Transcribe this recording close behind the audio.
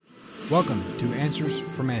Welcome to Answers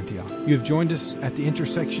from Antioch. You have joined us at the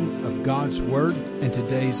intersection of God's Word and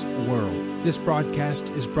today's world. This broadcast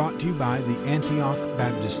is brought to you by the Antioch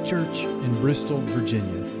Baptist Church in Bristol,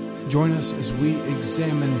 Virginia. Join us as we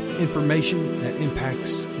examine information that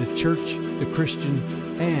impacts the church, the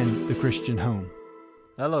Christian, and the Christian home.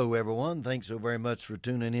 Hello, everyone. Thanks so very much for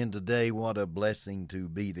tuning in today. What a blessing to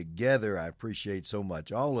be together. I appreciate so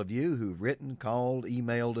much all of you who've written, called,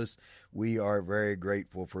 emailed us. We are very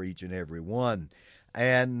grateful for each and every one.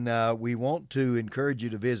 And we want to encourage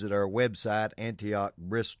you to visit our website,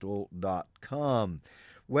 antiochbristol.com.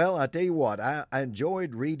 Well, I tell you what, I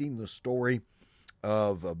enjoyed reading the story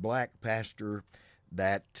of a black pastor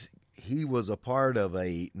that he was a part of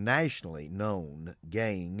a nationally known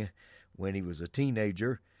gang when he was a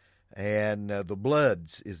teenager, and the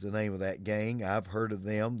Bloods is the name of that gang. I've heard of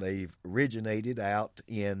them. They've originated out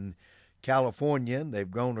in California, and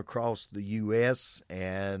they've gone across the U.S.,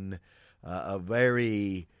 and a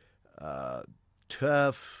very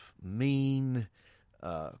tough, mean,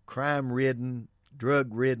 crime-ridden,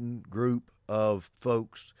 drug-ridden group of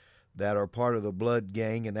folks that are part of the Blood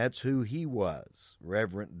gang, and that's who he was,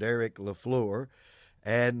 Reverend Derek LaFleur.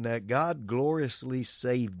 And God gloriously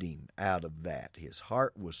saved him out of that. His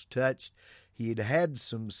heart was touched. He had had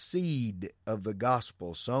some seed of the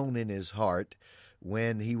gospel sown in his heart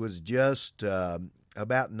when he was just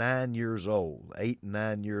about 9 years old, 8 and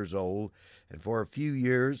 9 years old. And for a few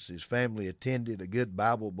years, his family attended a good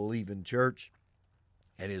Bible-believing church,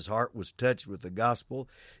 and his heart was touched with the gospel.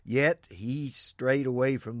 Yet he strayed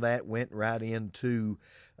away from that, went right into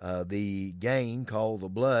the gang called the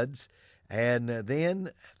Bloods. And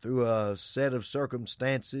then, through a set of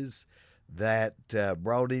circumstances that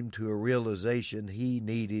brought him to a realization he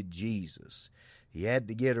needed Jesus. He had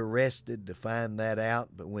to get arrested to find that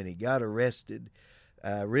out, but when he got arrested,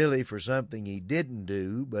 really for something he didn't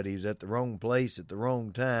do, but he was at the wrong place at the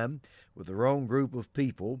wrong time with the wrong group of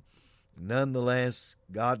people, nonetheless,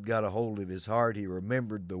 God got a hold of his heart. He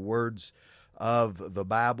remembered the words of the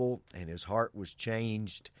Bible, and his heart was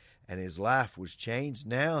changed. And his life was changed.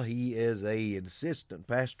 Now he is an assistant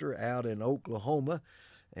pastor out in Oklahoma,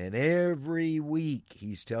 and every week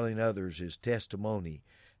he's telling others his testimony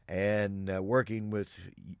and working with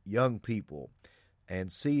young people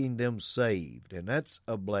and seeing them saved. And that's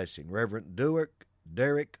a blessing. Reverend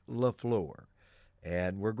Derek LaFleur.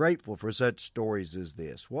 And we're grateful for such stories as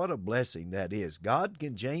this. What a blessing that is. God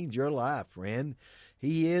can change your life, friend.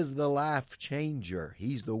 He is the life changer.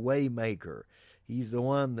 He's the way maker. He's the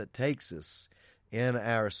one that takes us in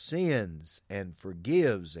our sins and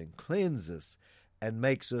forgives and cleanses and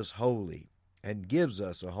makes us holy and gives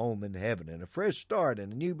us a home in heaven and a fresh start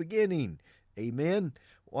and a new beginning. Amen.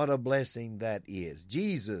 What a blessing that is.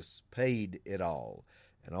 Jesus paid it all,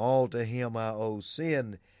 and all to him I owe.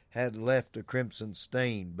 Sin had left a crimson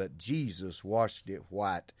stain, but Jesus washed it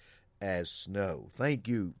white as snow. Thank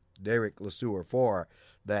you, Derek LaFleur, for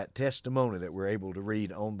that testimony that we're able to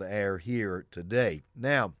read on the air here today.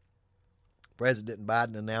 Now, President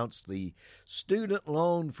Biden announced the student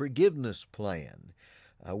loan forgiveness plan,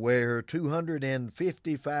 where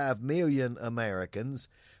 255 million Americans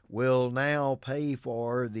will now pay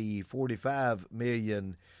for the 45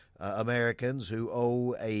 million Americans who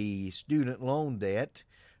owe a student loan debt.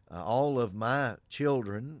 All of my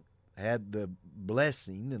children had the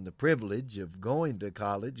blessing and the privilege of going to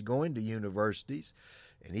college, going to universities,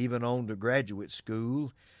 and even on to graduate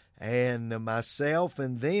school. And myself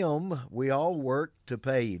and them, we all worked to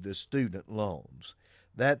pay the student loans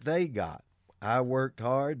that they got. I worked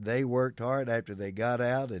hard. They worked hard after they got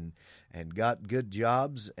out and got good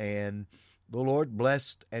jobs. And the Lord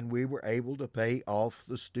blessed, and we were able to pay off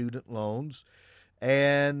the student loans.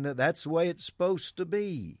 And that's the way it's supposed to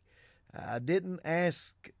be. I didn't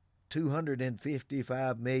ask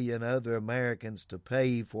 255 million other Americans to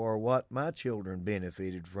pay for what my children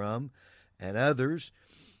benefited from and others.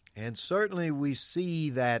 And certainly we see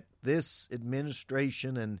that this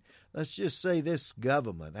administration, and let's just say this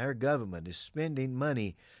government, our government, is spending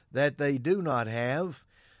money that they do not have,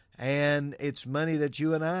 and it's money that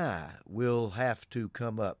you and I will have to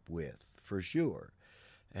come up with for sure.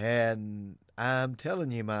 And I'm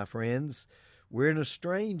telling you, my friends, we're in a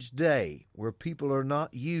strange day where people are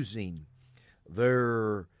not using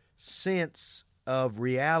their sense of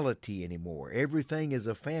reality anymore. Everything is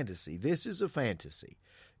a fantasy. This is a fantasy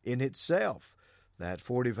in itself, that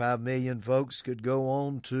 45 million folks could go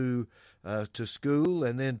on to school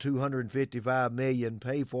and then 255 million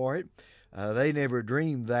pay for it. They never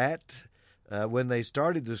dreamed that when they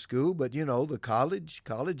started the school, but the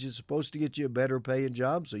college is supposed to get you a better paying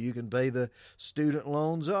job so you can pay the student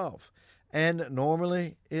loans off. And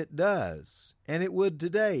normally it does. And it would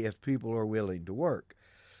today if people are willing to work.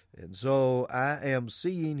 And so I am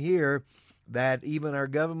seeing here that even our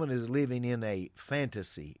government is living in a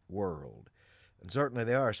fantasy world. And certainly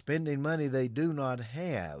they are spending money they do not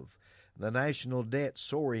have. The national debt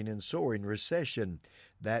soaring and soaring, recession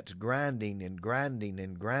that's grinding and grinding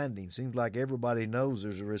and grinding. Seems like everybody knows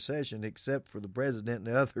there's a recession except for the president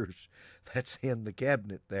and the others that's in the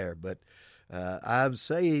cabinet there. But I'm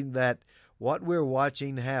saying that what we're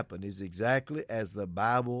watching happen is exactly as the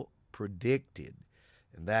Bible predicted.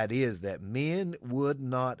 And that is that men would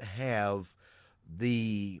not have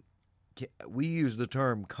we use the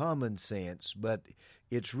term common sense, but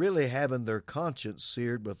it's really having their conscience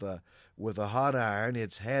seared with a hot iron.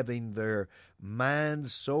 It's having their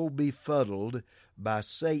minds so befuddled by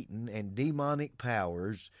Satan and demonic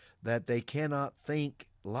powers that they cannot think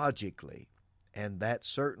logically. And that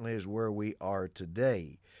certainly is where we are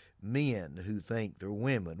today. Men who think they're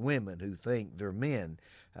women, women who think they're men.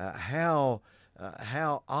 How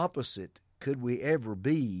opposite could we ever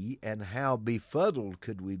be, and how befuddled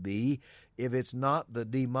could we be if it's not the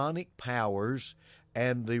demonic powers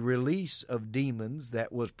and the release of demons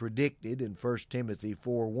that was predicted in 1 Timothy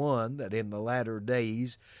 4:1, that in the latter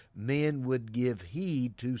days men would give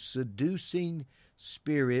heed to seducing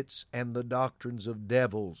spirits and the doctrines of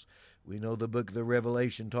devils. We know the book of the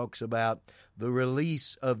Revelation talks about the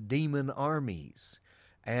release of demon armies,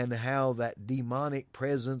 and how that demonic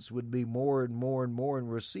presence would be more and more and more, and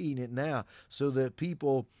we're seeing it now, so that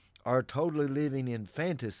people are totally living in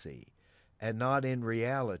fantasy and not in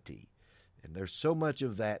reality. And there's so much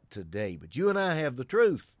of that today. But you and I have the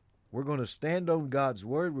truth. We're going to stand on God's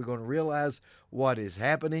Word. We're going to realize what is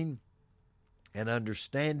happening and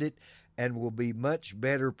understand it, and will be much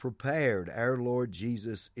better prepared. Our Lord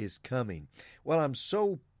Jesus is coming. Well, I'm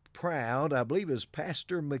so proud. I believe it's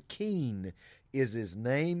Pastor McKeen is his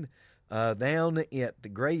name, down at the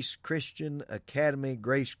Grace Christian Academy,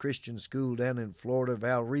 Grace Christian School down in Florida,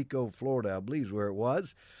 Valrico, Florida, I believe is where it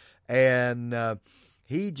was. And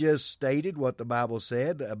he just stated what the Bible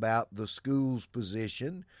said about the school's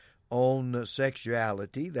position on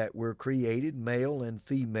sexuality, that we're created male and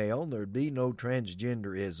female. There'd be no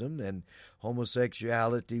transgenderism, and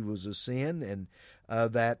homosexuality was a sin, and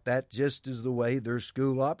that just is the way their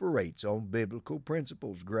school operates, on biblical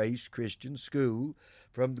principles. Grace Christian School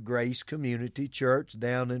from the Grace Community Church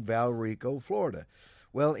down in Valrico, Florida.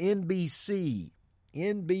 Well, NBC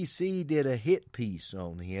did a hit piece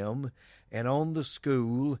on him and on the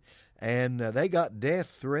school, and they got death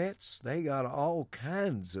threats. They got all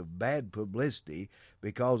kinds of bad publicity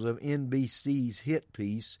because of NBC's hit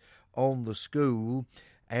piece on the school.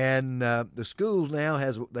 And the school now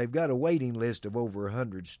they've got a waiting list of over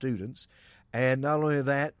 100 students. And not only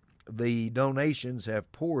that, the donations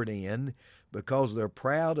have poured in because they're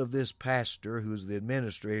proud of this pastor, who's the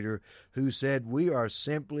administrator, who said, we are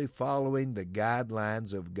simply following the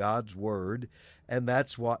guidelines of God's Word, and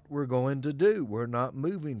that's what we're going to do. We're not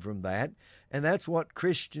moving from that, and that's what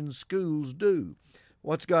Christian schools do.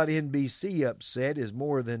 What's got NBC upset is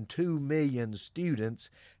more than 2 million students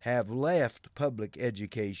have left public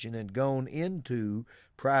education and gone into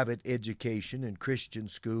private education in Christian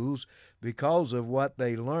schools because of what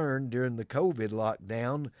they learned during the COVID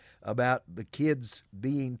lockdown about the kids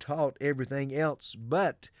being taught everything else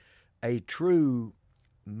but a true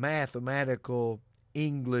mathematical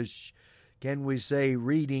English, can we say,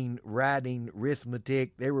 reading, writing,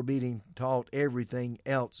 arithmetic. They were being taught everything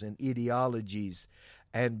else in ideologies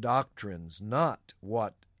and doctrines, not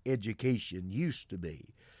what education used to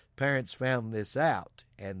be. Parents found this out,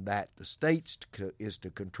 and that the state is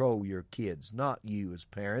to control your kids, not you as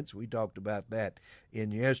parents. We talked about that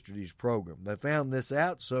in yesterday's program. They found this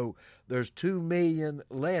out, so there's 2 million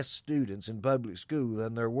less students in public school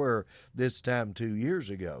than there were this time 2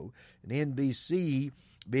 years ago. And NBC,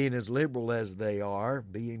 being as liberal as they are,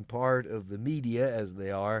 being part of the media as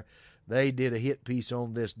they are, they did a hit piece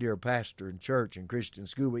on this dear pastor in church and Christian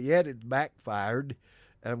school, but yet it backfired,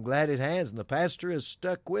 and I'm glad it has, and the pastor has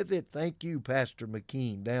stuck with it. Thank you, Pastor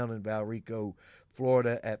McKeen, down in Valrico,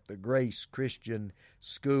 Florida, at the Grace Christian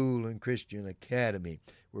School and Christian Academy.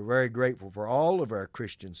 We're very grateful for all of our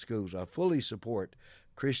Christian schools. I fully support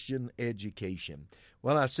Christian education.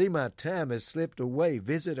 Well, I see my time has slipped away.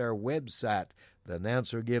 Visit our website. The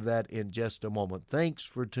announcer will give that in just a moment. Thanks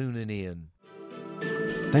for tuning in.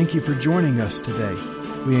 Thank you for joining us today.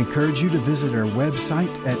 We encourage you to visit our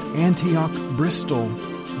website at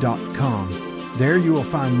AntiochBristol.com. There you will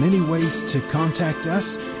find many ways to contact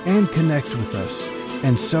us and connect with us,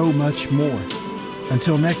 and so much more.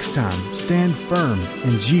 Until next time, stand firm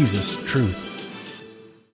in Jesus' truth.